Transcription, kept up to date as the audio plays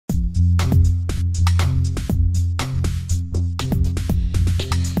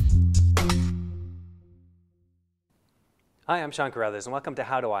Hi, I'm Sean Carruthers, and welcome to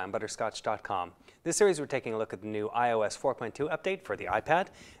How Do I on Butterscotch.com. This series we're taking a look at the new iOS 4.2 update for the iPad.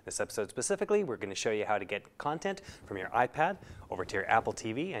 In this episode specifically, we're going to show you how to get content from your iPad over to your Apple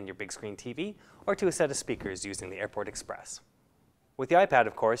TV and your big screen TV, or to a set of speakers using the Airport Express. With the iPad,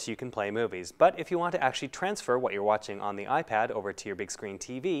 of course, you can play movies, but if you want to actually transfer what you're watching on the iPad over to your big screen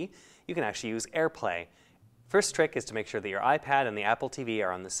TV, you can actually use AirPlay. First trick is to make sure that your iPad and the Apple TV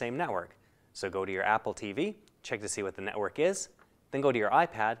are on the same network. So go to your Apple TV, check to see what the network is, then go to your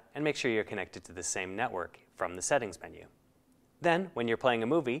iPad and make sure you're connected to the same network from the settings menu. Then, when you're playing a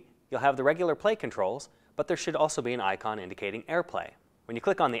movie, you'll have the regular play controls, but there should also be an icon indicating AirPlay. When you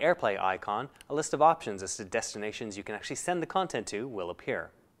click on the AirPlay icon, a list of options as to destinations you can actually send the content to will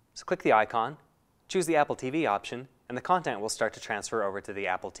appear. So click the icon, choose the Apple TV option, and the content will start to transfer over to the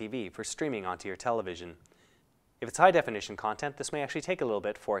Apple TV for streaming onto your television. If it's high-definition content, this may actually take a little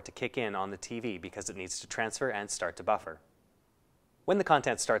bit for it to kick in on the TV because it needs to transfer and start to buffer. When the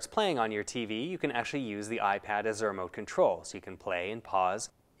content starts playing on your TV, you can actually use the iPad as a remote control, so you can play and pause.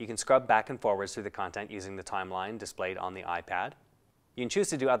 You can scrub back and forwards through the content using the timeline displayed on the iPad. You can choose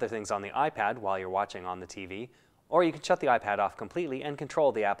to do other things on the iPad while you're watching on the TV, or you can shut the iPad off completely and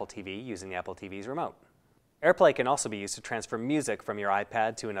control the Apple TV using the Apple TV's remote. AirPlay can also be used to transfer music from your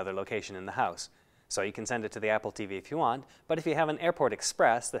iPad to another location in the house. So you can send it to the Apple TV if you want, but if you have an Airport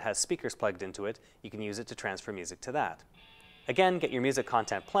Express that has speakers plugged into it, you can use it to transfer music to that. Again, get your music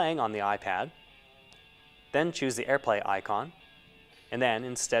content playing on the iPad, then choose the AirPlay icon, and then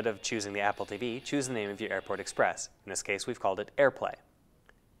instead of choosing the Apple TV, choose the name of your Airport Express. In this case, we've called it AirPlay.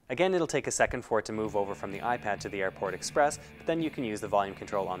 Again, it'll take a second for it to move over from the iPad to the Airport Express, but then you can use the volume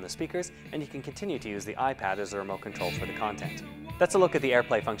control on the speakers, and you can continue to use the iPad as a remote control for the content. That's a look at the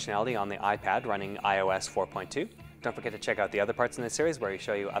AirPlay functionality on the iPad running iOS 4.2. Don't forget to check out the other parts in this series where we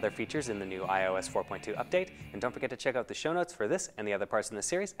show you other features in the new iOS 4.2 update, and don't forget to check out the show notes for this and the other parts in the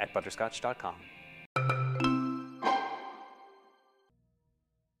series at butterscotch.com.